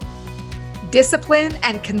Discipline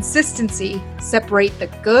and consistency separate the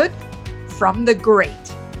good from the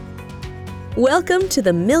great. Welcome to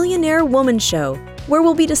the Millionaire Woman Show, where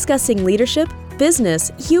we'll be discussing leadership,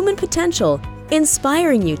 business, human potential,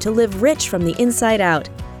 inspiring you to live rich from the inside out.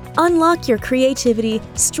 Unlock your creativity,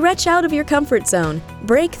 stretch out of your comfort zone,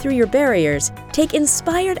 break through your barriers, take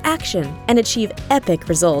inspired action, and achieve epic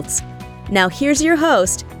results. Now here's your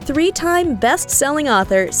host, three-time best-selling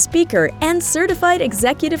author, speaker, and certified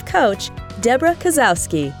executive coach, Deborah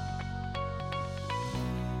Kozowski.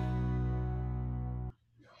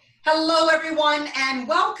 Hello, everyone, and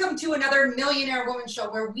welcome to another Millionaire Woman Show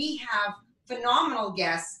where we have phenomenal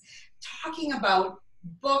guests talking about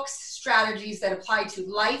books, strategies that apply to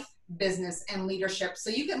life, business, and leadership so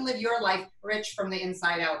you can live your life rich from the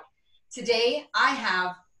inside out. Today, I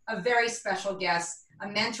have a very special guest, a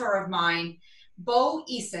mentor of mine,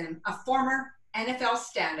 Eason, a former NFL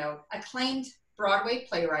standout, acclaimed Broadway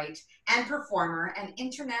playwright and performer, and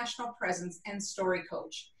international presence and story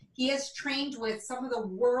coach. He has trained with some of the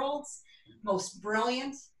world's most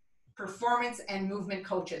brilliant performance and movement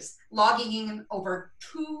coaches, logging in over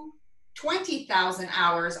 20,000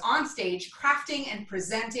 hours on stage, crafting and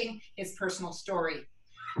presenting his personal story.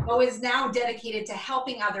 Bo is now dedicated to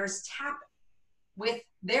helping others tap with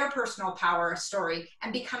their personal power story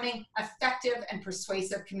and becoming effective and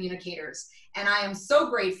persuasive communicators. And I am so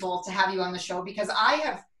grateful to have you on the show because I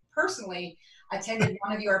have personally attended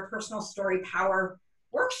one of your personal story power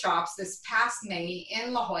workshops this past May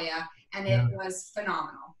in La Jolla, and it was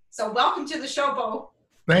phenomenal. So welcome to the show, Bo.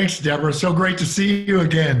 Thanks, Deborah. So great to see you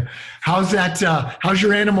again. How's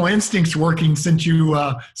your animal instincts working since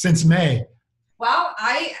May? Well,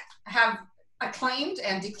 I have acclaimed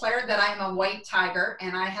and declared that I am a white tiger,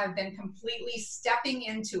 and I have been completely stepping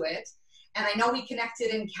into it. And I know we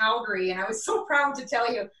connected in Calgary, and I was so proud to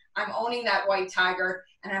tell you I'm owning that white tiger,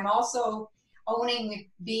 and I'm also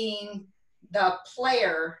owning being the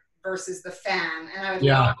player versus the fan. And I would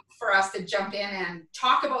love for us to jump in and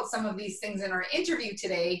talk about some of these things in our interview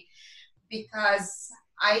today, because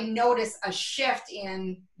I notice a shift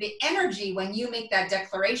in the energy when you make that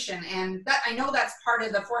declaration. And that, I know that's part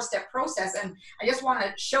of the 4-step process. And I just want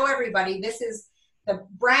to show everybody, this is the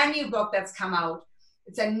brand new book that's come out.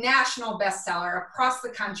 It's a national bestseller across the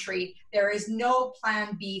country. There is no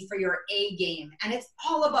plan B for your A game. And it's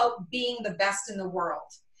all about being the best in the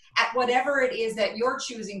world at whatever it is that you're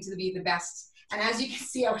choosing to be the best. And as you can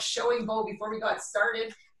see, I was showing Bo before we got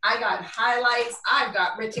started. I got highlights. I've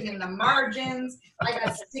got written in the margins. I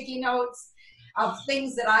got sticky notes of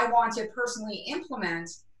things that I want to personally implement,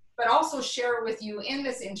 but also share with you in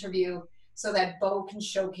this interview so that Bo can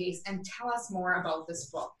showcase and tell us more about this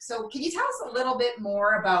book. So can you tell us a little bit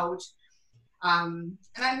more about, and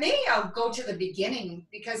I'll go to the beginning,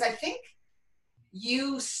 because I think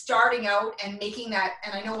you starting out and making that,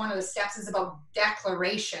 and I know one of the steps is about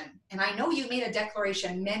declaration. And I know you made a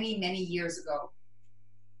declaration many, many years ago.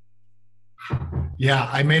 Yeah,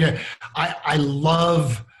 I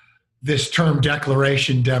love this term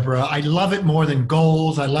declaration, Deborah. I love it more than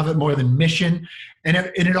goals. I love it more than mission.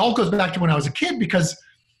 And it all goes back to when I was a kid, because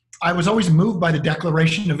I was always moved by the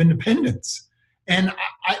Declaration of Independence. And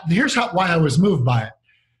here's why I was moved by it.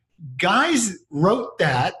 Guys wrote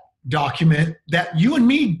that document that you and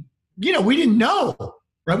me, we didn't know,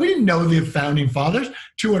 right? We didn't know the founding fathers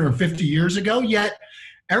 250 years ago, yet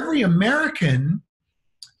every American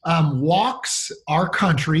walks our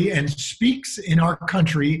country and speaks in our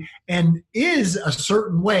country and is a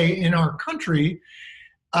certain way in our country.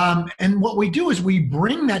 And what we do is we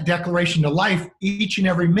bring that declaration to life each and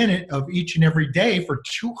every minute of each and every day for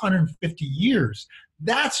 250 years.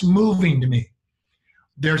 That's moving to me.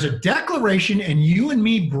 There's a declaration and you and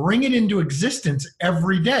me bring it into existence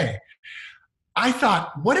every day. I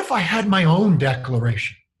thought, what if I had my own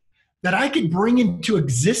declaration that I could bring into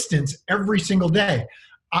existence every single day?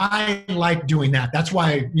 I like doing that. That's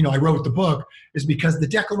why, I wrote the book, is because the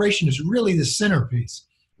declaration is really the centerpiece.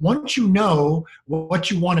 Once you know what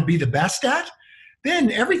you want to be the best at, then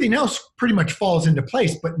everything else pretty much falls into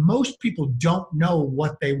place. But most people don't know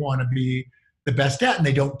what they want to be the best at, and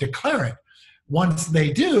they don't declare it. Once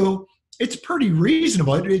they do, it's pretty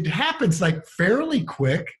reasonable. It happens like fairly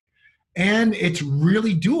quick, and it's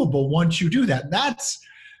really doable once you do that.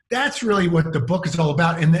 That's really what the book is all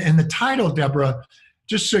about. And the title, Deborah,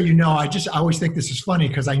 just so you know, I always think this is funny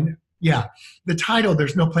because the title,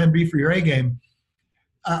 There's No Plan B for Your A Game.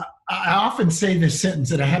 I often say this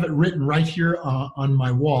sentence, and I have it written right here on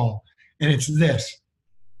my wall, and it's this: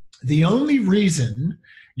 the only reason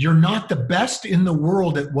you're not the best in the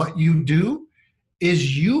world at what you do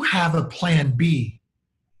is you have a plan B.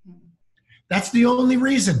 That's the only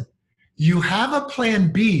reason. you have a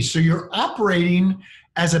plan B. So you're operating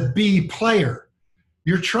as a B player.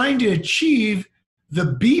 You're trying to achieve the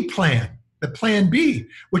B plan, the plan B,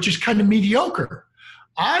 which is kind of mediocre.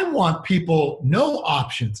 I want people, no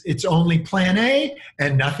options. It's only plan A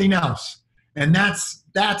and nothing else. And that's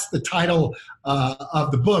the title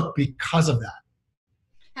of the book because of that.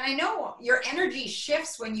 And I know your energy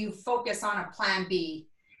shifts when you focus on a plan B.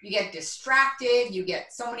 You get distracted, you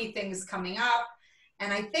get so many things coming up.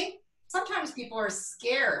 And I think sometimes people are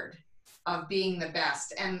scared of being the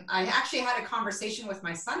best. And I actually had a conversation with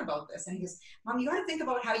my son about this. And he goes, Mom, you got to think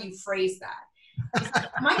about how you phrase that. Said,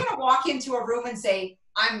 am I going to walk into a room and say,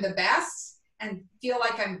 I'm the best and feel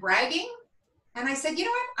like I'm bragging? And I said, you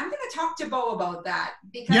know what? I'm going to talk to Bo about that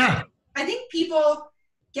because I think people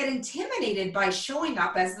get intimidated by showing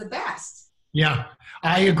up as the best. Yeah,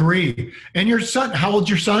 I agree. And your son, how old's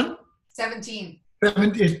your son? 17.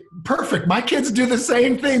 Perfect. My kids do the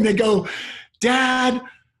same thing. They go, Dad,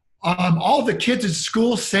 all the kids at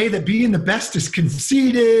school say that being the best is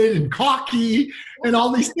conceited and cocky and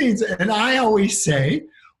all these things. And I always say,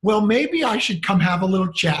 well, maybe I should come have a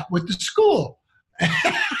little chat with the school.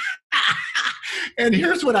 And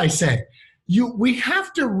here's what I say. We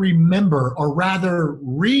have to remember, or rather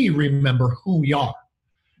remember who we are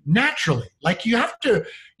naturally. Like you have to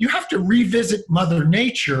revisit Mother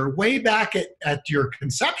Nature way back at your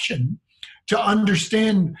conception to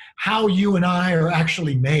understand how you and I are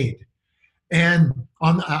actually made. And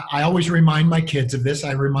I always remind my kids of this.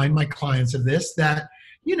 I remind my clients of this, that,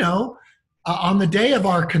 on the day of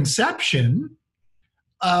our conception,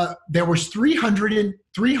 there was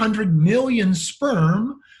 300 million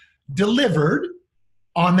sperm delivered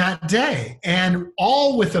on that day. And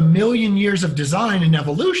all with 1 million years of design and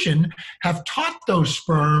evolution have taught those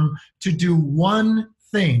sperm to do one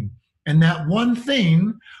thing. And that one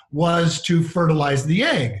thing was to fertilize the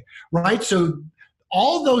egg, right? So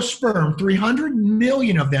all those sperm, 300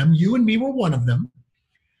 million of them, you and me were one of them,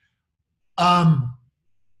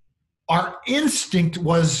 our instinct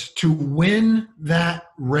was to win that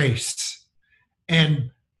race and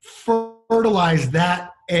fertilize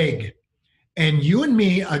that egg. And you and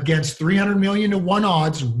me, against 300 million to 1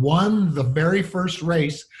 odds, won the very first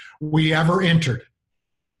race we ever entered.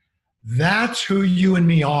 That's who you and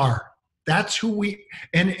me are. That's who we,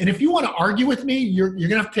 and if you want to argue with me, you're going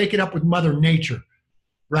to have to take it up with Mother Nature,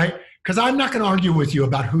 right? Because I'm not going to argue with you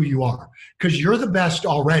about who you are, because you're the best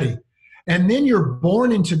already. And then you're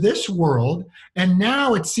born into this world, and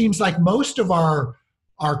now it seems like most of our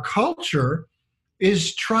culture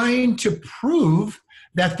is trying to prove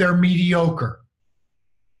that they're mediocre.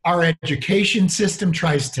 Our education system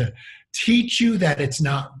tries to teach you that it's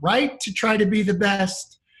not right to try to be the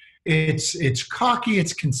best. It's cocky,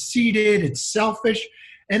 it's conceited, it's selfish.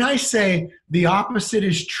 And I say the opposite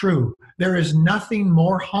is true. There is nothing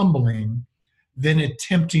more humbling than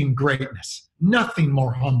attempting greatness. Nothing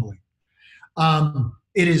more humbling.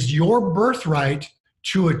 It is your birthright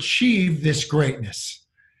to achieve this greatness.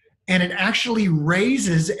 And it actually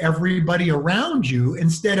raises everybody around you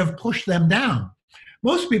instead of push them down.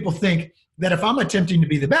 Most people think that if I'm attempting to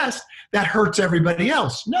be the best, that hurts everybody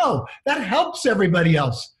else. No, that helps everybody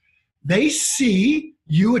else. They see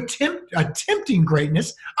you attempting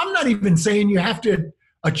greatness. I'm not even saying you have to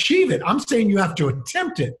achieve it. I'm saying you have to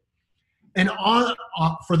attempt it. And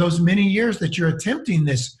for those many years that you're attempting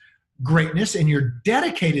this greatness and you're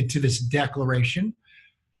dedicated to this declaration,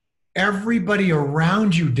 everybody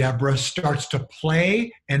around you, Deborah, starts to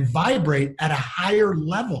play and vibrate at a higher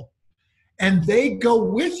level. And they go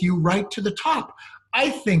with you right to the top. I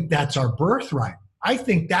think that's our birthright. I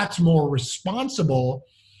think that's more responsible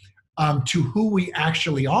to who we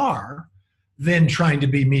actually are than trying to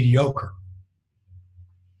be mediocre.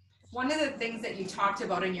 One of the things that you talked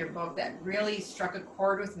about in your book that really struck a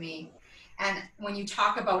chord with me, and when you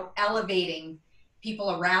talk about elevating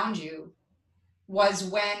people around you, was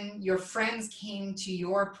when your friends came to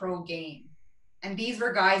your pro game. And these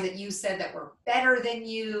were guys that you said that were better than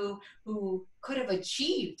you, who could have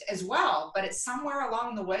achieved as well, but it's somewhere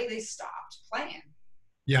along the way they stopped playing.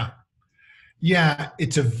 Yeah. Yeah,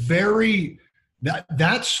 it's a very,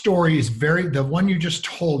 that story is very, the one you just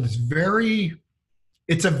told is very,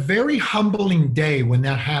 it's a very humbling day when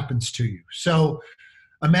that happens to you. So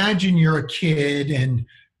imagine you're a kid and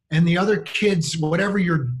the other kids, whatever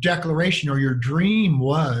your declaration or your dream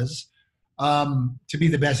was, to be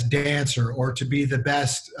the best dancer or to be the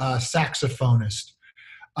best saxophonist.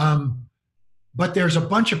 But there's a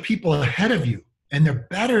bunch of people ahead of you and they're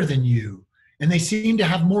better than you and they seem to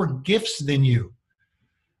have more gifts than you.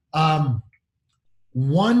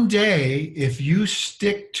 One day, if you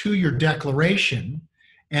stick to your declaration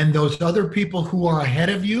And those other people who are ahead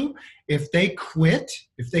of you, if they quit,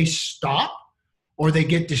 if they stop, or they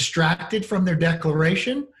get distracted from their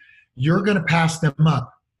declaration, you're going to pass them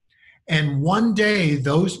up. And one day,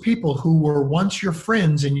 those people who were once your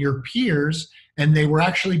friends and your peers, and they were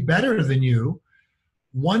actually better than you,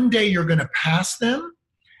 one day you're going to pass them,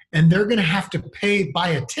 and they're going to have to buy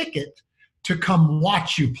a ticket to come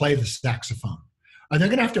watch you play the saxophone. Or they're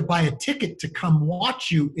going to have to buy a ticket to come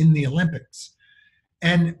watch you in the Olympics.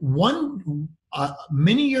 And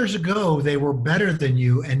many years ago, they were better than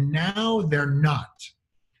you, and now they're not.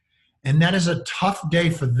 And that is a tough day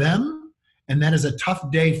for them, and that is a tough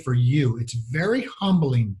day for you. It's very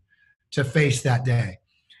humbling to face that day.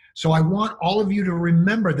 So I want all of you to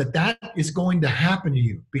remember that that is going to happen to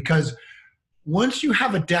you, because once you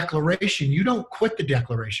have a declaration, you don't quit the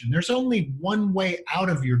declaration. There's only one way out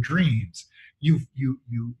of your dreams. You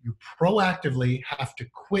proactively have to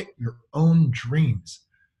quit your own dreams.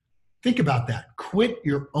 Think about that. Quit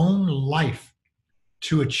your own life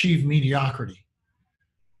to achieve mediocrity.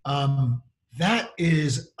 That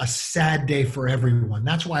is a sad day for everyone.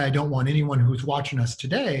 That's why I don't want anyone who's watching us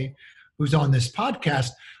today, who's on this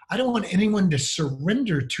podcast, I don't want anyone to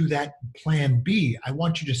surrender to that plan B. I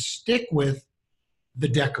want you to stick with the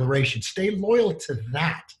declaration. Stay loyal to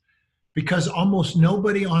that, because almost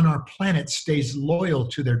nobody on our planet stays loyal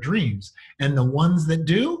to their dreams. And the ones that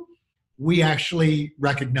do, we actually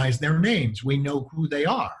recognize their names. We know who they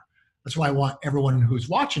are. That's why I want everyone who's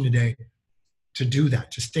watching today to do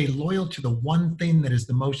that, to stay loyal to the one thing that is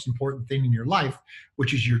the most important thing in your life,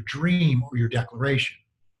 which is your dream or your declaration.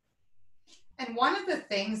 And one of the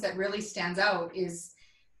things that really stands out is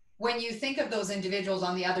when you think of those individuals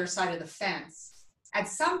on the other side of the fence, at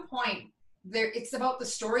some point, it's about the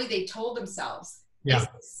story they told themselves. Yeah. They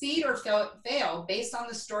succeed or fail based on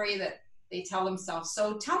the story that they tell themselves.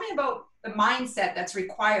 So tell me about the mindset that's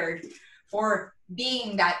required for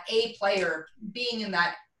being that A player, being in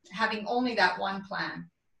that, having only that one plan.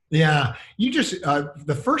 Yeah, you just,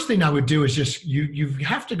 the first thing I would do is just, you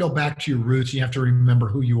have to go back to your roots. You have to remember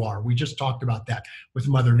who you are. We just talked about that with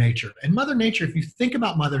Mother Nature. And Mother Nature, if you think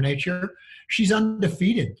about Mother Nature, she's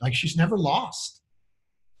undefeated. Like, she's never lost.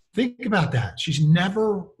 Think about that. She's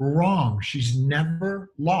never wrong. She's never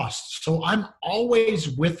lost. So I'm always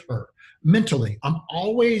with her mentally. I'm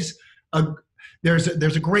always, there's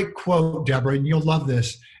a great quote, Deborah, and you'll love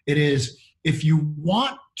this. It is, if you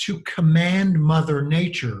want to command Mother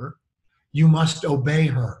Nature, you must obey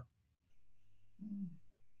her.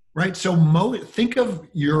 Right? So think of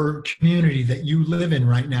your community that you live in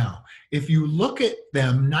right now. If you look at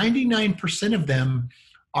them, 99% of them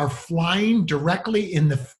are flying directly in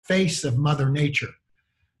the face of Mother Nature.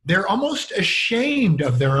 They're almost ashamed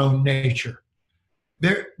of their own nature.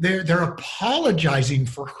 They're apologizing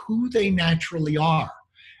for who they naturally are.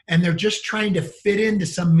 And they're just trying to fit into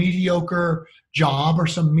some mediocre job or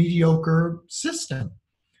some mediocre system.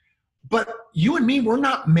 But you and me, we're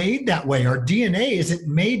not made that way. Our DNA isn't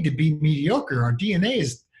made to be mediocre. Our DNA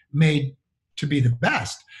is made to be the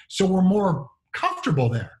best. So we're more comfortable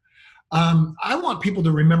there. I want people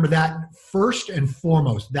to remember that first and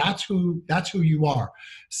foremost. That's who you are.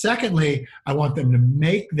 Secondly, I want them to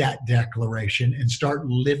make that declaration and start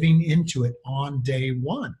living into it on day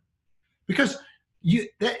one. Because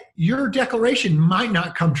your declaration might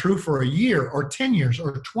not come true for a year or 10 years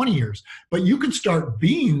or 20 years, but you can start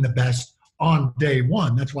being the best on day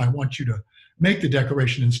one. That's why I want you to make the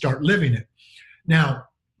declaration and start living it. Now,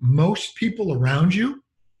 most people around you,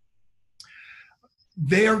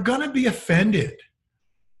 they are going to be offended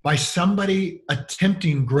by somebody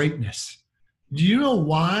attempting greatness. Do you know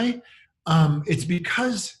why? It's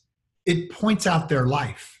because it points out their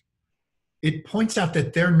life. It points out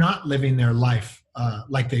that they're not living their life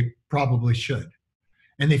like they probably should.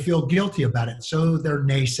 And they feel guilty about it. So they're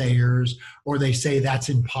naysayers, or they say that's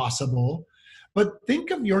impossible. But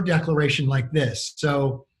think of your declaration like this.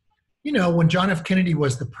 So, when John F. Kennedy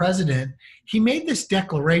was the president, he made this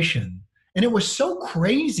declaration, and it was so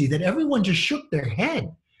crazy that everyone just shook their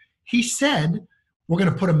head. He said, we're going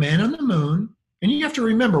to put a man on the moon. And you have to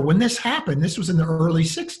remember, when this happened, this was in the early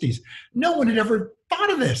 60s. No one had ever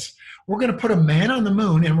thought of this. We're going to put a man on the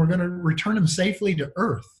moon, and we're going to return him safely to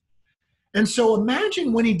Earth. And so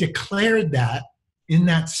imagine when he declared that in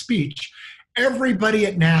that speech, everybody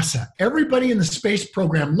at NASA, everybody in the space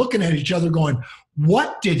program looking at each other going,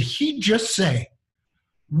 what did he just say?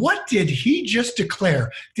 What did he just declare?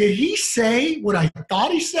 Did he say what I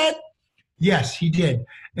thought he said? Yes, he did.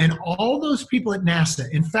 And all those people at NASA,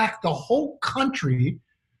 in fact, the whole country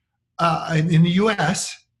in the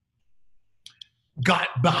US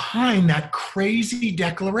got behind that crazy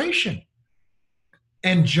declaration.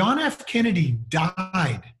 And John F. Kennedy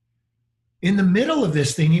died in the middle of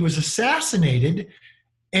this thing. He was assassinated,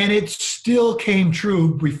 and it still came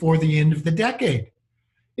true before the end of the decade.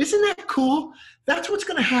 Isn't that cool? That's what's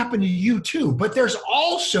going to happen to you too. But there's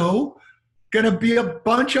also going to be a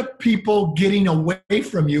bunch of people getting away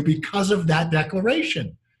from you because of that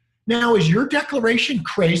declaration. Now, is your declaration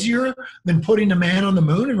crazier than putting a man on the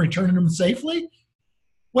moon and returning him safely?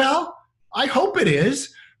 Well, I hope it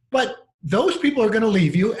is, but those people are going to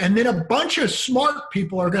leave you, and then a bunch of smart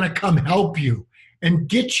people are going to come help you and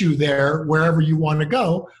get you there wherever you want to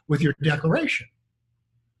go with your declaration.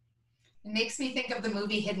 It makes me think of the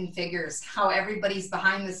movie Hidden Figures, how everybody's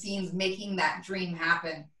behind the scenes making that dream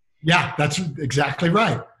happen. Yeah, that's exactly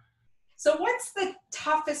right. So what's the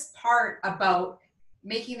toughest part about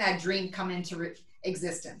making that dream come into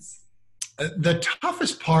existence? The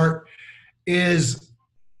toughest part is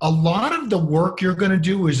a lot of the work you're going to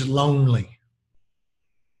do is lonely.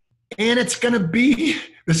 And it's going to be,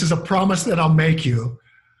 this is a promise that I'll make you,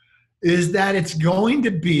 is that it's going to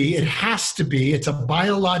be, it has to be, it's a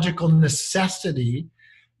biological necessity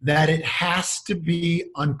that it has to be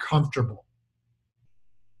uncomfortable.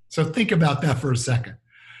 So think about that for a second.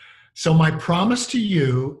 So my promise to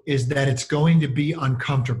you is that it's going to be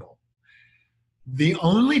uncomfortable. The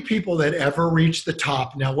only people that ever reach the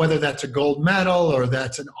top, now whether that's a gold medal or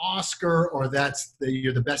that's an Oscar or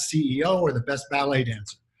you're the best CEO or the best ballet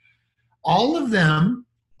dancer, all of them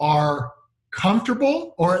are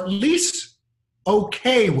comfortable or at least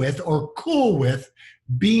okay with or cool with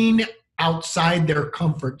being outside their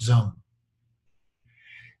comfort zone.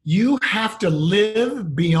 You have to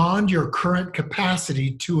live beyond your current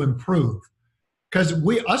capacity to improve. Because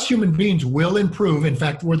us human beings will improve. In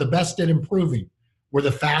fact, we're the best at improving. We're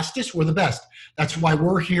the fastest, we're the best. That's why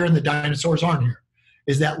we're here and the dinosaurs aren't here,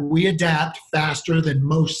 is that we adapt faster than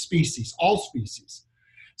most species, all species.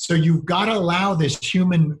 So you've got to allow this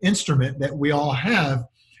human instrument that we all have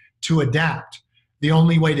to adapt. The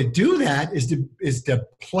only way to do that is to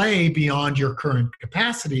play beyond your current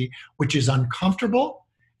capacity, which is uncomfortable,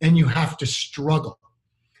 and you have to struggle.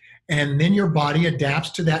 And then your body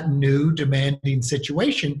adapts to that new demanding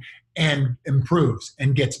situation and improves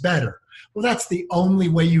and gets better. Well, that's the only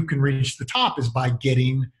way you can reach the top, is by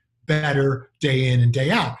getting better day in and day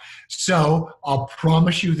out. So I'll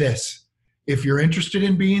promise you this. If you're interested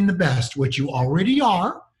in being the best, which you already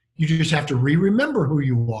are, you just have to remember who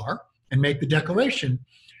you are and make the declaration.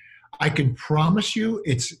 I can promise you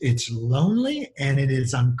it's lonely and it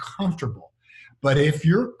is uncomfortable. But if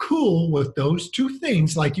you're cool with those two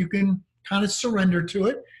things, like you can kind of surrender to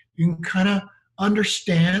it, you can kind of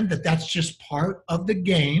understand that that's just part of the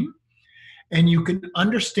game, and you can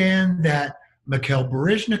understand that Mikhail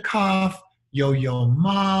Baryshnikov, Yo-Yo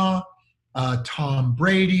Ma, Tom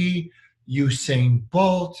Brady, Usain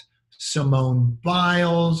Bolt, Simone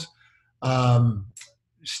Biles,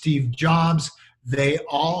 Steve Jobs, they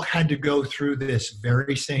all had to go through this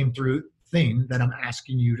very same thing that I'm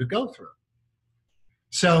asking you to go through.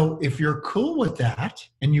 So if you're cool with that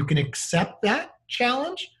and you can accept that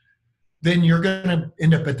challenge, then you're going to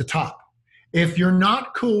end up at the top. If you're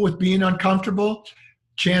not cool with being uncomfortable,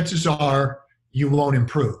 chances are you won't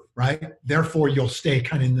improve, right? Therefore, you'll stay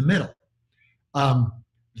kind of in the middle.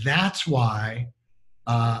 That's why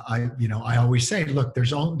I always say, look,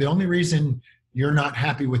 the only reason you're not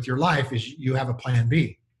happy with your life is you have a plan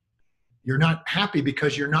B. You're not happy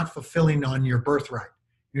because you're not fulfilling on your birthright.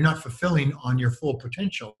 You're not fulfilling on your full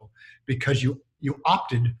potential because you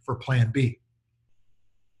opted for plan B.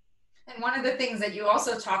 And one of the things that you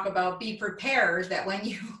also talk about, be prepared that when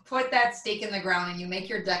you put that stake in the ground and you make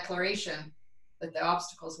your declaration, that the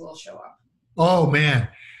obstacles will show up. Oh, man,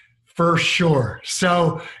 for sure.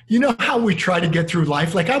 So you know how we try to get through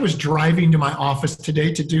life? Like I was driving to my office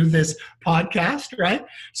today to do this podcast, right?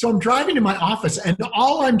 So I'm driving to my office, and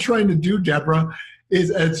all I'm trying to do, Deborah, is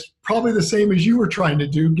it's probably the same as you were trying to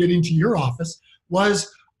do getting to your office, was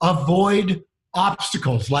avoid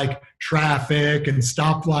obstacles like traffic and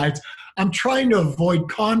stoplights. I'm trying to avoid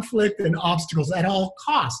conflict and obstacles at all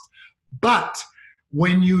costs. But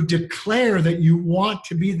when you declare that you want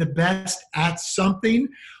to be the best at something,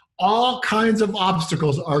 all kinds of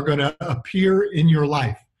obstacles are going to appear in your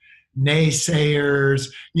life. Naysayers,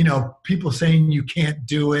 people saying you can't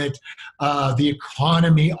do it, the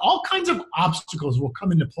economy, all kinds of obstacles will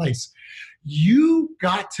come into place. You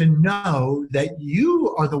got to know that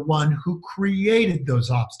you are the one who created those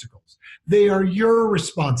obstacles. They are your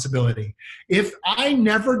responsibility. If I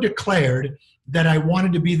never declared that I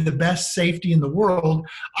wanted to be the best safety in the world,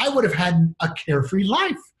 I would have had a carefree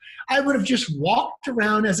life. I would have just walked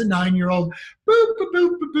around as a 9-year-old, boop, boop,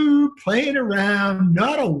 boop, boop, boop, playing around,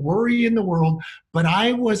 not a worry in the world. But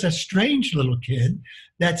I was a strange little kid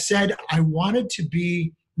that said I wanted to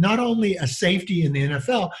be not only a safety in the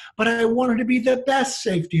NFL, but I wanted to be the best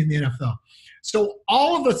safety in the NFL. So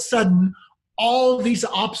all of a sudden, all these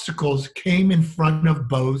obstacles came in front of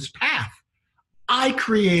Bo's path. I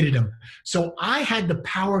created them. So I had the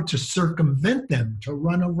power to circumvent them, to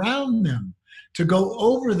run around them, to go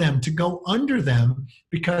over them, to go under them,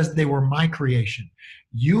 because they were my creation.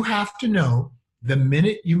 You have to know the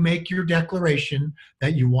minute you make your declaration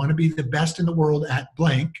that you want to be the best in the world at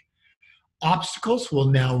blank, obstacles will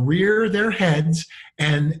now rear their heads,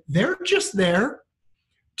 and they're just there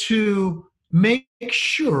to make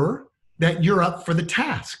sure that you're up for the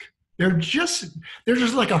task. They're just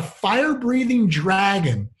like a fire-breathing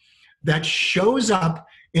dragon that shows up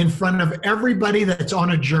in front of everybody that's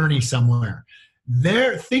on a journey somewhere.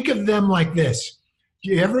 Think of them like this.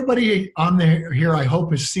 Everybody on here, I hope,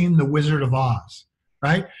 has seen The Wizard of Oz,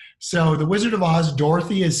 right? So The Wizard of Oz,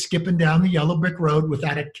 Dorothy is skipping down the yellow brick road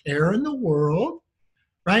without a care in the world,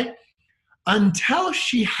 right? Until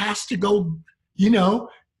she has to go,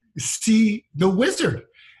 see the wizard.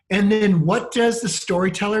 And then what does the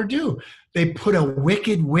storyteller do? They put a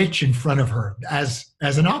wicked witch in front of her as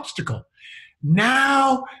an obstacle.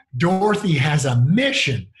 Now Dorothy has a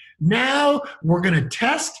mission. Now we're going to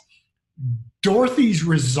test Dorothy's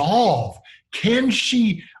resolve. Can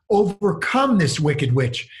she overcome this wicked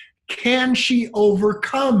witch? Can she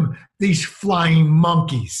overcome these flying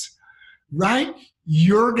monkeys? Right?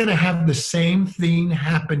 You're going to have the same thing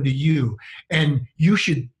happen to you. And you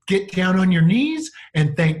should get down on your knees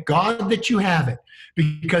and thank God that you have it.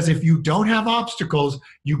 Because if you don't have obstacles,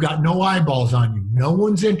 you got no eyeballs on you. No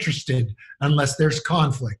one's interested unless there's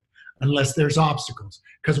conflict, unless there's obstacles.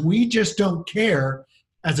 Because we just don't care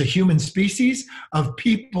as a human species of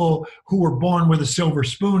people who were born with a silver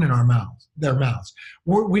spoon in their mouths.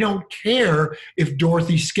 We don't care if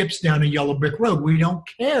Dorothy skips down a yellow brick road. We don't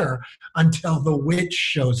care until the witch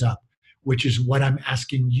shows up, which is what I'm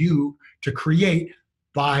asking you to create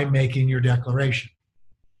by making your declaration.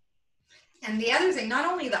 And the other thing,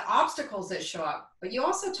 not only the obstacles that show up, but you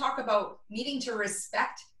also talk about needing to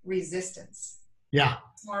respect resistance. Yeah.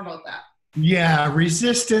 More about that. Yeah,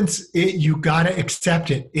 resistance, you got to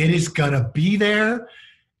accept it. It is going to be there.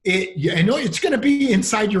 I know it's going to be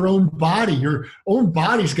inside your own body. Your own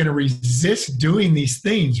body's going to resist doing these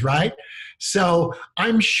things, right? So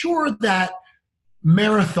I'm sure that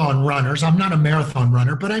marathon runners, I'm not a marathon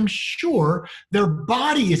runner, but I'm sure their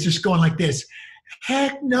body is just going like this.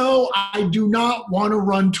 Heck no, I do not want to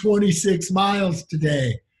run 26 miles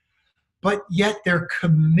today. But yet their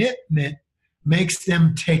commitment makes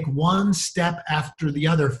them take one step after the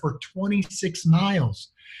other for 26 miles.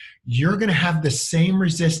 You're going to have the same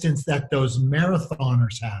resistance that those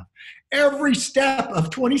marathoners have. Every step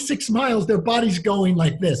of 26 miles, their body's going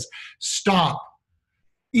like this. Stop,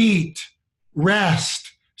 eat,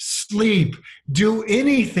 rest, sleep, do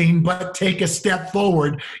anything but take a step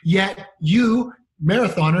forward. Yet you,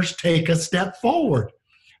 marathoners, take a step forward.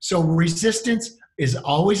 So resistance is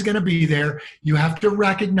always going to be there. You have to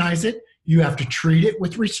recognize it. You have to treat it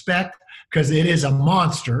with respect because it is a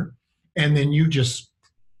monster. And then you just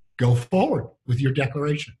go forward with your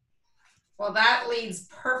declaration. Well, that leads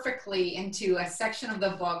perfectly into a section of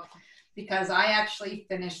the book because I actually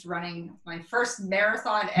finished running my first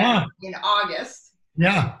marathon ever in August.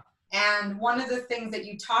 Yeah. And one of the things that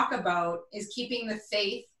you talk about is keeping the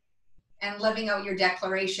faith and living out your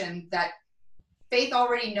declaration that faith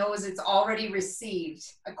already knows it's already received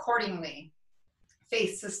accordingly.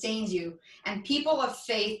 Faith sustains you. And people of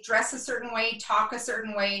faith dress a certain way, talk a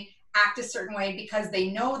certain way, act a certain way because they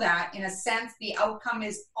know that, in a sense, the outcome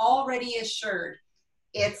is already assured.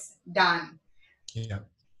 It's done. Yeah.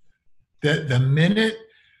 The minute,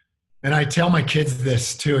 and I tell my kids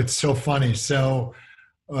this too, it's so funny. So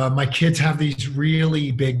my kids have these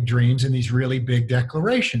really big dreams and these really big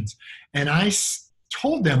declarations. And I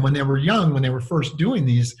told them when they were young, when they were first doing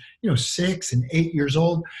these, 6 and 8 years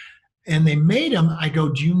old, and they made them, I go,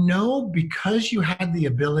 do you know, because you had the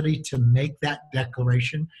ability to make that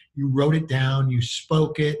declaration, you wrote it down, you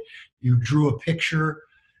spoke it, you drew a picture,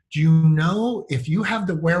 do you know if you have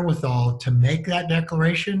the wherewithal to make that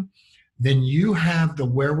declaration, then you have the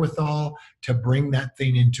wherewithal to bring that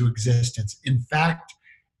thing into existence. In fact,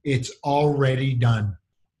 it's already done.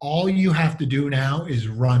 All you have to do now is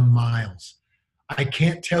run miles. I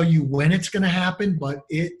can't tell you when it's going to happen, but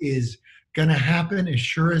it is going to happen as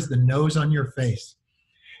sure as the nose on your face.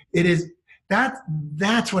 It is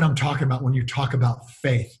that's what I'm talking about when you talk about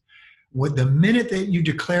faith. With the minute that you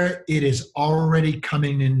declare it, it is already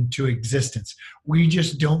coming into existence. We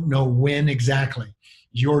just don't know when exactly.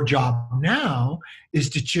 Your job now is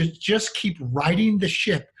to just keep riding the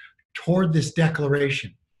ship toward this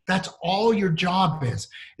declaration. That's all your job is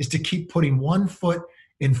to keep putting one foot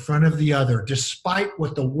in front of the other. Despite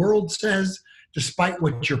what the world says, despite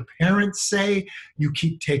what your parents say, you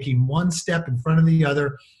keep taking one step in front of the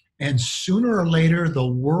other. And sooner or later, the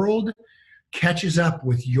world catches up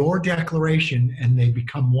with your declaration and they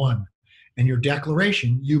become one. And your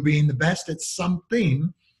declaration, you being the best at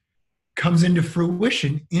something, comes into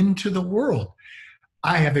fruition into the world.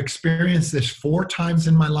 I have experienced this 4 times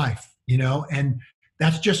in my life, and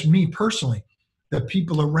that's just me personally. The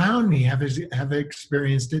people around me have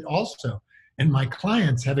experienced it also. And my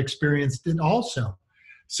clients have experienced it also.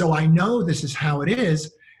 So I know this is how it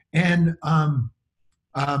is. And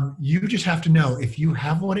you just have to know, if you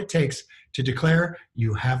have what it takes to declare,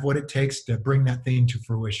 you have what it takes to bring that thing to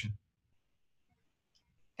fruition.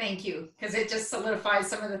 Thank you, because it just solidifies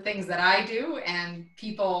some of the things that I do, and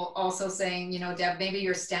people also saying, Deb, maybe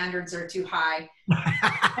your standards are too high.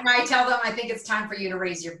 And I tell them, I think it's time for you to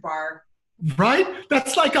raise your bar. Right?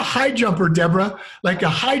 That's like a high jumper, Deborah, like a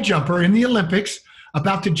high jumper in the Olympics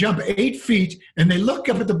about to jump 8 feet, and they look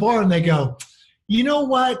up at the bar and they go, you know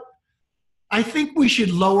what? I think we should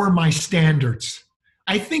lower my standards.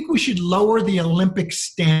 I think we should lower the Olympic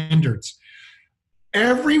standards.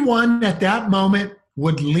 Everyone at that moment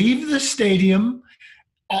would leave the stadium.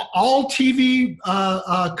 All TV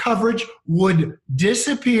coverage would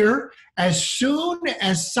disappear as soon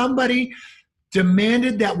as somebody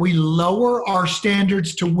demanded that we lower our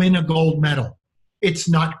standards to win a gold medal. It's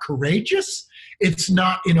not courageous. It's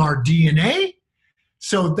not in our DNA.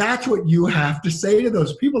 So that's what you have to say to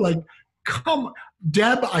those people, like, come,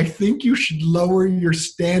 Deb, I think you should lower your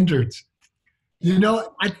standards.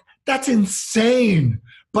 That's insane.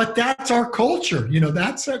 But that's our culture.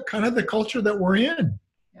 That's kind of the culture that we're in.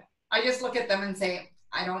 Yeah. I just look at them and say,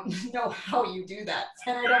 I don't know how you do that.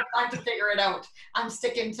 And I don't have to figure it out. I'm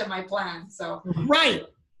sticking to my plan. So right.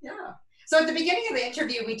 Yeah. So at the beginning of the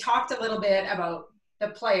interview, we talked a little bit about the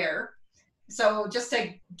player. So just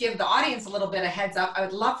to give the audience a little bit of heads up, I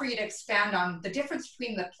would love for you to expand on the difference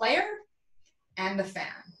between the player and the fan.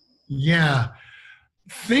 Yeah.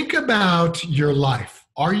 Think about your life.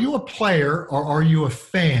 Are you a player or are you a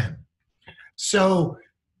fan? So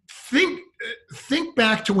think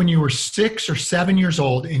back to when you were 6 or 7 years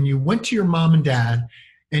old and you went to your mom and dad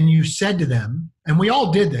and you said to them, and we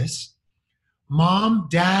all did this, Mom,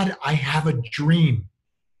 Dad, I have a dream.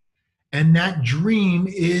 And that dream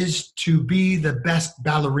is to be the best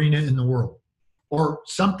ballerina in the world, or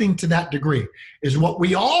something to that degree, is what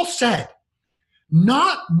we all said.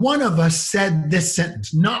 Not one of us said this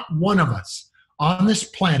sentence. Not one of us on this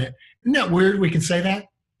planet. Isn't that weird we can say that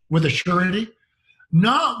with a surety?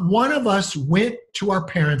 Not one of us went to our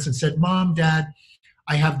parents and said, Mom, Dad,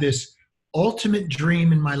 I have this ultimate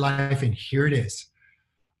dream in my life, and here it is.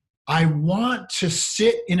 I want to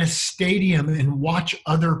sit in a stadium and watch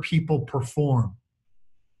other people perform.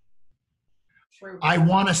 True. I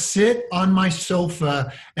want to sit on my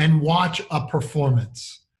sofa and watch a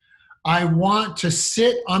performance. I want to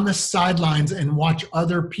sit on the sidelines and watch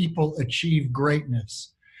other people achieve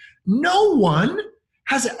greatness. No one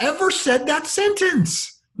has ever said that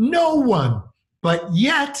sentence. No one. But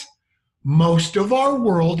yet, most of our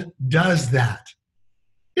world does that.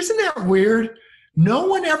 Isn't that weird? No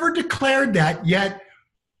one ever declared that, yet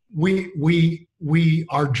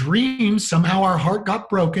our dreams, somehow our heart got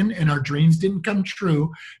broken and our dreams didn't come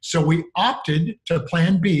true. So we opted to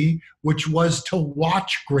plan B, which was to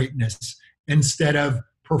watch greatness instead of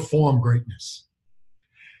perform greatness.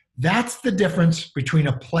 That's the difference between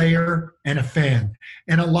a player and a fan.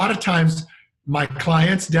 And a lot of times my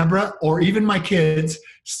clients, Deborah, or even my kids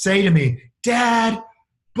say to me, Dad,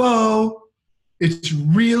 Bo, it's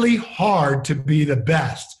really hard to be the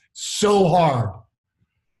best. So hard.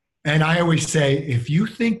 And I always say, if you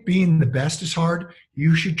think being the best is hard,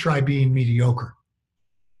 you should try being mediocre.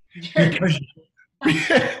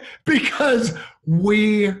 Because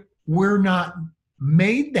we're not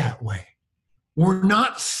made that way. We're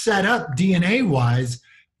not set up DNA-wise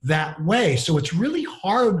that way. So it's really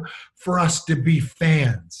hard for us to be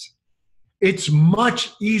fans. It's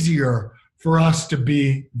much easier for us to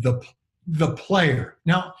be the player.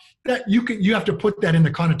 Now, that you have to put that in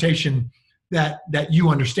the connotation that you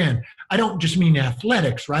understand. I don't just mean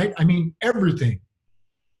athletics, right? I mean everything.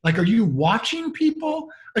 Like, are you watching people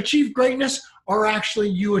achieve greatness, or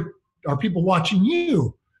actually are people watching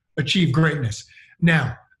you achieve greatness?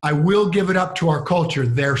 Now, I will give it up to our culture.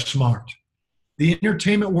 They're smart. The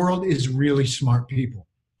entertainment world is really smart people.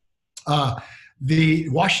 The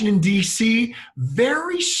Washington, D.C.,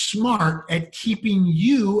 very smart at keeping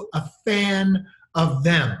you a fan of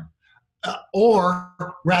them, or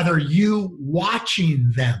rather you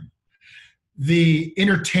watching them. The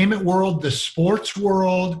entertainment world, the sports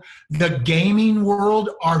world, the gaming world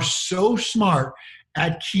are so smart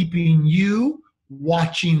at keeping you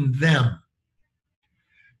watching them.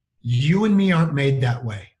 You and me aren't made that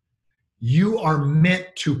way. You are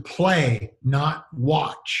meant to play, not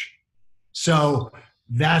watch. So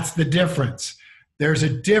that's the difference. There's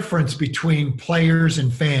a difference between players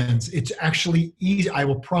and fans. It's actually easy. I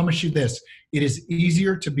will promise you this. It is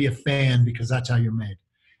easier to be a fan because that's how you're made.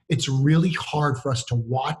 It's really hard for us to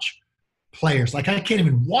watch players. Like, I can't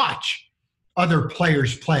even watch other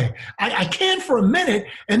players play. I can for a minute,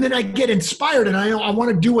 and then I get inspired and I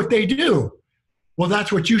want to do what they do. Well,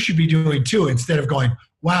 that's what you should be doing too, instead of going,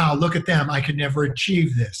 wow, look at them. I could never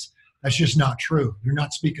achieve this. That's just not true. You're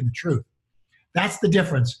not speaking the truth. That's the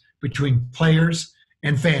difference between players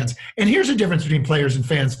and fans. And here's the difference between players and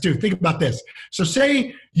fans too. Think about this. So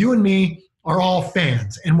say you and me are all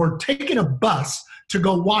fans and we're taking a bus to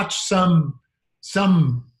go watch some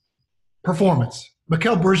performance.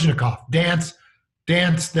 Mikhail Baryshnikov, dance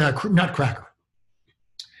the Nutcracker.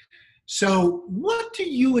 So what do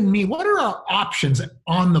you and me, what are our options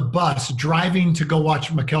on the bus driving to go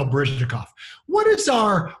watch Mikhail Baryshnikov? What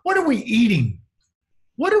are we eating?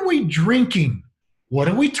 What are we drinking? What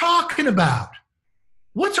are we talking about?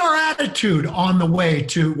 What's our attitude on the way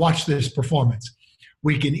to watch this performance?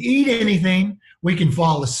 We can eat anything. We can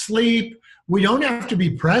fall asleep. We don't have to be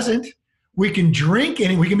present. We can drink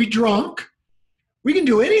anything. We can be drunk. We can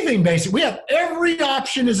do anything basic. We have every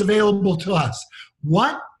option is available to us.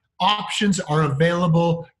 What options are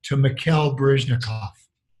available to Mikhail Baryshnikov,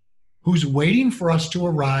 who's waiting for us to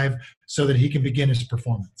arrive so that he can begin his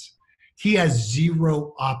performance? He has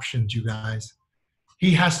zero options, you guys.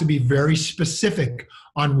 He has to be very specific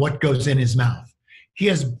on what goes in his mouth. He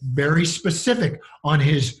is very specific on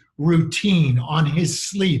his routine, on his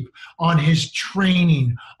sleep, on his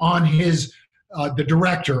training, on his the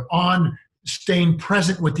director, on staying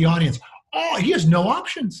present with the audience. Oh, he has no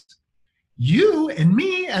options. You and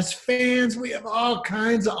me as fans, we have all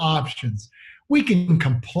kinds of options. We can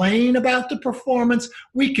complain about the performance.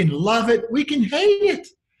 We can love it. We can hate it.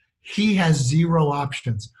 He has zero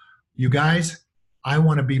options. You guys, I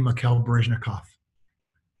want to be Mikhail Baryshnikov.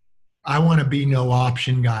 I want to be no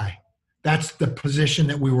option guy. That's the position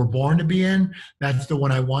that we were born to be in. That's the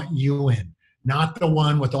one I want you in, not the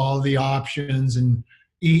one with all the options and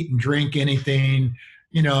eat and drink anything,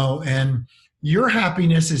 and your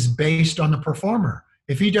happiness is based on the performer.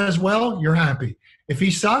 If he does well, you're happy. If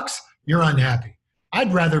he sucks, you're unhappy.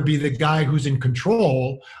 I'd rather be the guy who's in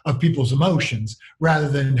control of people's emotions rather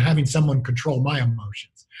than having someone control my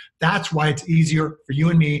emotions. That's why it's easier for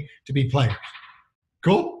you and me to be players.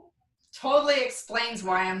 Cool? Totally explains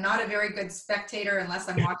why I'm not a very good spectator unless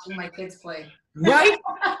I'm watching my kids play. Right?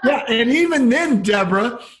 Yeah, and even then,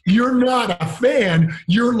 Deborah, you're not a fan.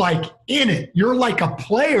 You're like in it. You're like a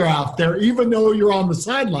player out there, even though you're on the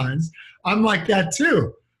sidelines. I'm like that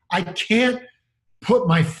too. I can't put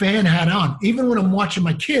my fan hat on. Even when I'm watching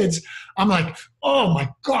my kids, I'm like, oh my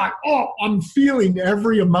God, I'm feeling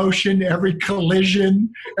every emotion, every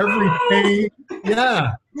collision, every pain.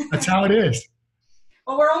 Yeah, that's how it is.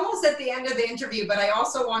 Well, we're almost at the end of the interview, but I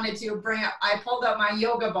also wanted to bring up, I pulled out my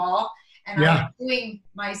yoga ball and I was doing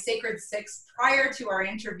my Sacred Six prior to our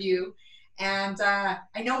interview. And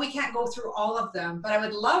I know we can't go through all of them, but I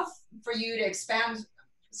would love for you to expand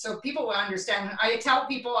so people will understand. I tell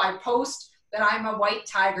people, I post that I'm a white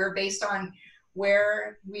tiger based on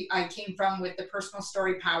where I came from with the personal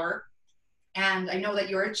story power. And I know that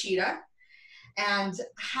you're a cheetah, and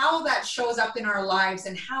how that shows up in our lives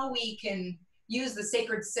and how we can use the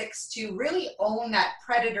Sacred Six to really own that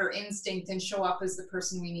predator instinct and show up as the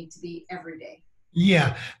person we need to be every day.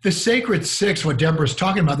 Yeah, the Sacred Six, what Deborah's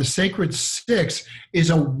talking about, the Sacred Six is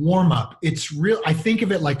a warm-up. It's real. I think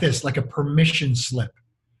of it like this, like a permission slip.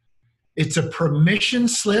 It's a permission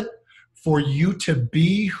slip for you to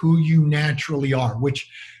be who you naturally are, which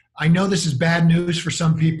I know this is bad news for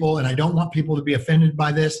some people, and I don't want people to be offended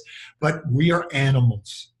by this, but we are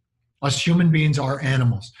animals. Us human beings are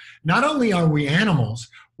animals. Not only are we animals,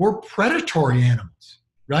 we're predatory animals,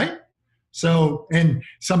 right? So, and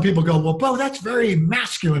some people go, well, Bo, that's very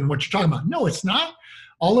masculine what you're talking about. No, it's not.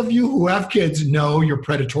 All of you who have kids know your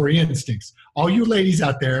predatory instincts. All you ladies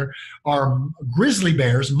out there are grizzly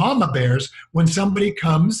bears, mama bears, when somebody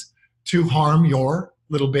comes to harm your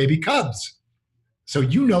little baby cubs. So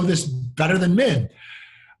you know this better than men.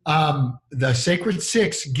 The Sacred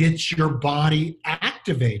Six gets your body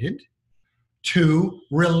activated to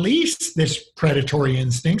release this predatory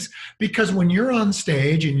instincts, because when you're on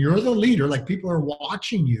stage and you're the leader, like people are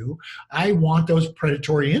watching you, I want those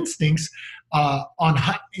predatory instincts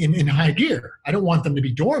in high gear. I don't want them to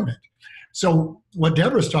be dormant. So what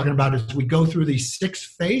Deborah's talking about is we go through these 6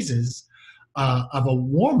 phases of a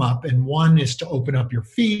warm-up, and one is to open up your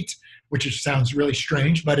feet, which sounds really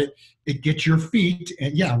strange, but it gets your feet,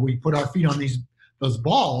 and yeah, we put our feet on those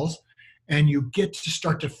balls, and you get to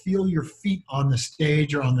start to feel your feet on the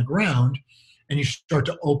stage or on the ground, and you start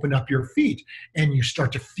to open up your feet, and you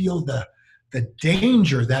start to feel the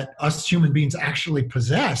danger that us human beings actually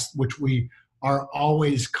possess, which we are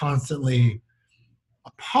always constantly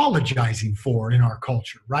apologizing for in our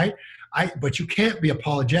culture, right? But you can't be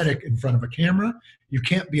apologetic in front of a camera. You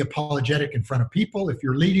can't be apologetic in front of people if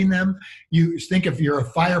you're leading them. You think if you're a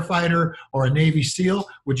firefighter or a Navy SEAL,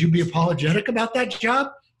 would you be apologetic about that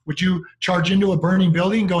job? Would you charge into a burning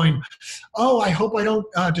building going, oh, I hope I don't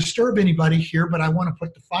disturb anybody here, but I want to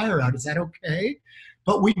put the fire out. Is that okay?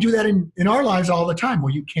 But we do that in our lives all the time.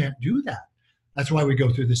 Well, you can't do that. That's why we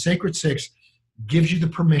go through the Sacred Six. Gives you the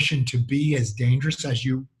permission to be as dangerous as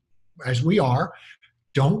we are.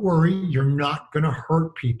 Don't worry, you're not going to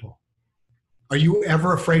hurt people. Are you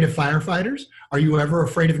ever afraid of firefighters? Are you ever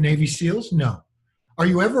afraid of Navy SEALs? No. Are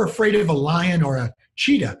you ever afraid of a lion or a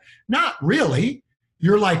cheetah? Not really.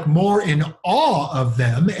 You're like more in awe of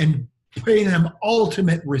them and pay them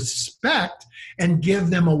ultimate respect and give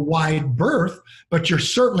them a wide berth, but you're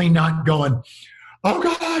certainly not going, oh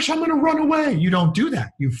gosh, I'm going to run away. You don't do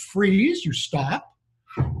that. You freeze, you stop,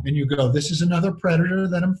 and you go, this is another predator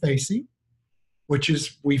that I'm facing, which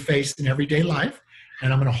is we face in everyday life,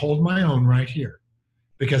 and I'm going to hold my own right here,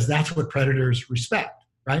 because that's what predators respect,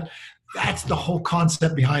 right? That's the whole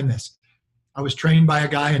concept behind this. I was trained by a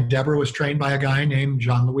guy, and Deborah was trained by a guy named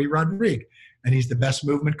Jean-Louis Rodrigue, and he's the best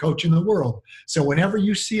movement coach in the world. So whenever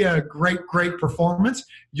you see a great performance,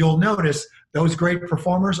 you'll notice those great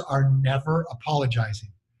performers are never apologizing.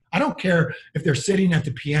 I don't care if they're sitting at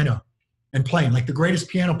the piano and playing, like the greatest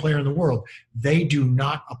piano player in the world. They do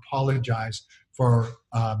not apologize for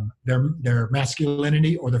their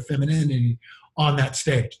masculinity or their femininity on that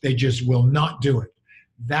stage. They just will not do it.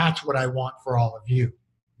 That's what I want for all of you.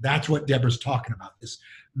 That's what Deborah's talking about,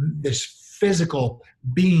 this physical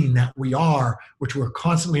being that we are, which we're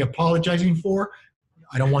constantly apologizing for.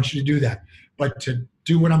 I don't want you to do that. But to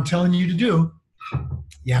do what I'm telling you to do,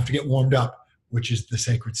 you have to get warmed up, which is the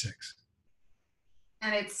Sacred Six.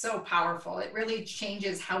 And it's so powerful. It really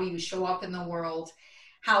changes how you show up in the world,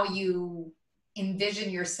 how you envision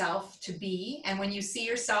yourself to be. And when you see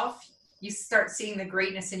yourself, you start seeing the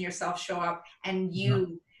greatness in yourself show up, and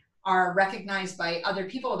you are recognized by other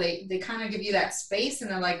people. They kind of give you that space,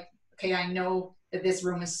 and they're like, okay, I know that this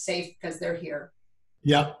room is safe because they're here.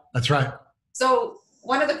 Yep, that's right. So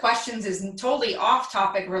one of the questions is totally off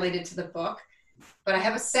topic related to the book, but I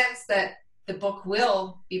have a sense that the book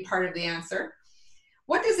will be part of the answer.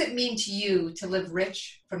 What does it mean to you to live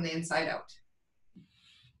rich from the inside out?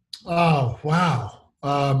 Oh, wow.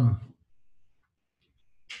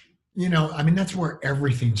 That's where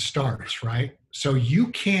everything starts, right? So you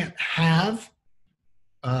can't have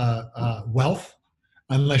wealth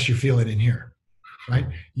unless you feel it in here, right?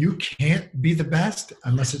 You can't be the best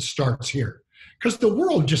unless it starts here, because the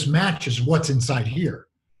world just matches what's inside here.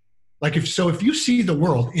 Like if you see the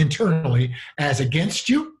world internally as against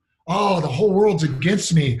you, oh, the whole world's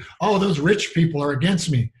against me. Oh, those rich people are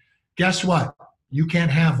against me. Guess what? You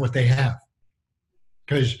can't have what they have,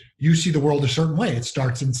 because you see the world a certain way. It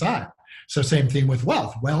starts inside. So same thing with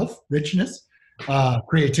wealth. Wealth, richness,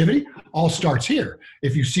 creativity, all starts here.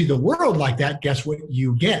 If you see the world like that, guess what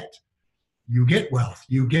you get? You get wealth.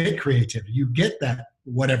 You get creativity. You get that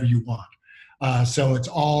whatever you want. So it's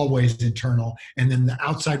always internal. And then the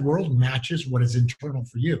outside world matches what is internal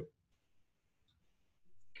for you.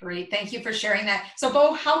 Great. Thank you for sharing that. So,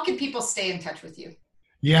 Bo, how can people stay in touch with you?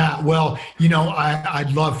 Yeah, well,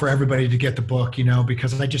 I'd love for everybody to get the book,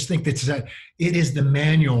 because I just think it is the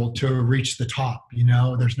manual to reach the top.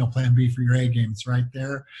 There's no plan B for your A game. It's right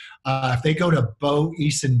there. If they go to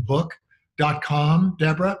boeasonbook.com,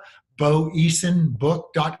 Deborah,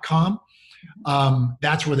 boeasonbook.com,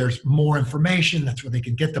 that's where there's more information. That's where they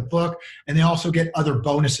can get the book. And they also get other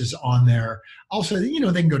bonuses on there. Also, they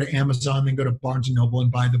can go to Amazon, they can go to Barnes & Noble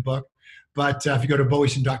and buy the book. But if you go to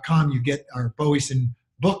boeason.com, or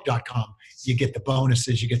boeasonbook.com, you get the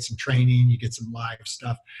bonuses, you get some training, you get some live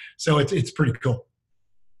stuff. So it's pretty cool.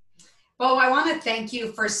 Bo, I want to thank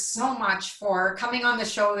you for so much for coming on the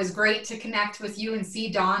show. It was great to connect with you and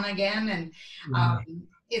see Dawn again. And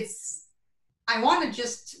I want to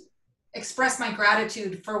just express my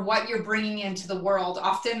gratitude for what you're bringing into the world.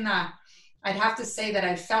 Often I'd have to say that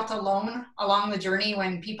I felt alone along the journey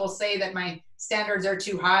when people say that my standards are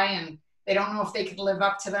too high and they don't know if they could live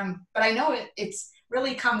up to them. But I know it's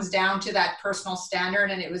really comes down to that personal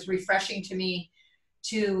standard, and it was refreshing to me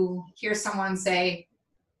to hear someone say,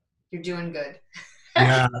 you're doing good.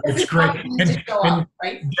 Yeah, it's great. And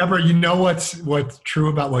Right? Deborah, you know what's true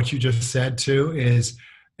about what you just said too is,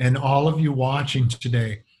 and all of you watching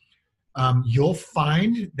today, you'll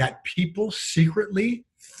find that people secretly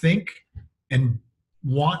think and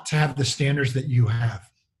want to have the standards that you have.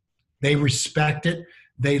 They respect it.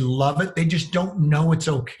 They love it. They just don't know it's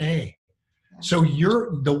okay. So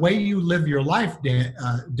the way you live your life,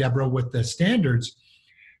 Deborah, with the standards,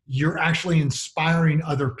 you're actually inspiring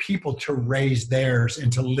other people to raise theirs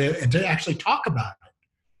and to live and to actually talk about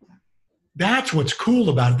it. That's what's cool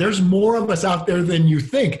about it. There's more of us out there than you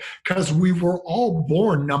think, because we were all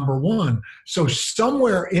born number one. So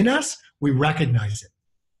somewhere in us, we recognize it.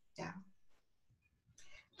 Yeah.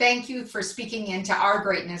 Thank you for speaking into our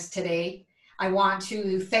greatness today. I want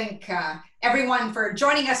to thank everyone for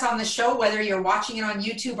joining us on the show, whether you're watching it on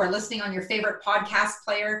YouTube or listening on your favorite podcast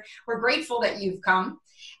player. We're grateful that you've come.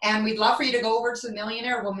 And we'd love for you to go over to the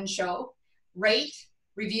Millionaire Woman Show, rate,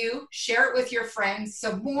 review, share it with your friends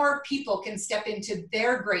so more people can step into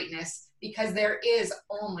their greatness, because there is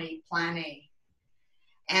only Plan A.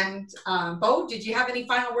 And Bo, did you have any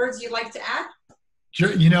final words you'd like to add?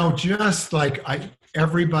 You know, just like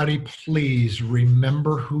everybody, please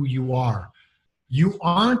remember who you are. You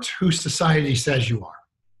aren't who society says you are.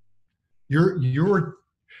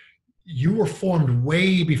 You were formed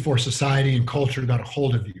way before society and culture got a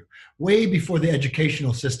hold of you, way before the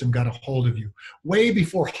educational system got a hold of you, way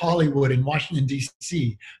before Hollywood and Washington,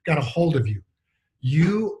 D.C. got a hold of you.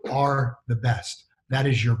 You are the best. That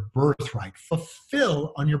is your birthright.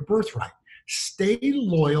 Fulfill on your birthright. Stay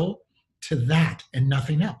loyal to that and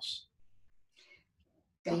nothing else.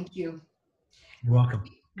 Thank you. You're welcome.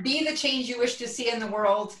 Be the change you wish to see in the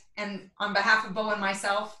world. And on behalf of Bo and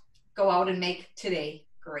myself, go out and make today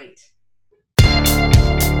great.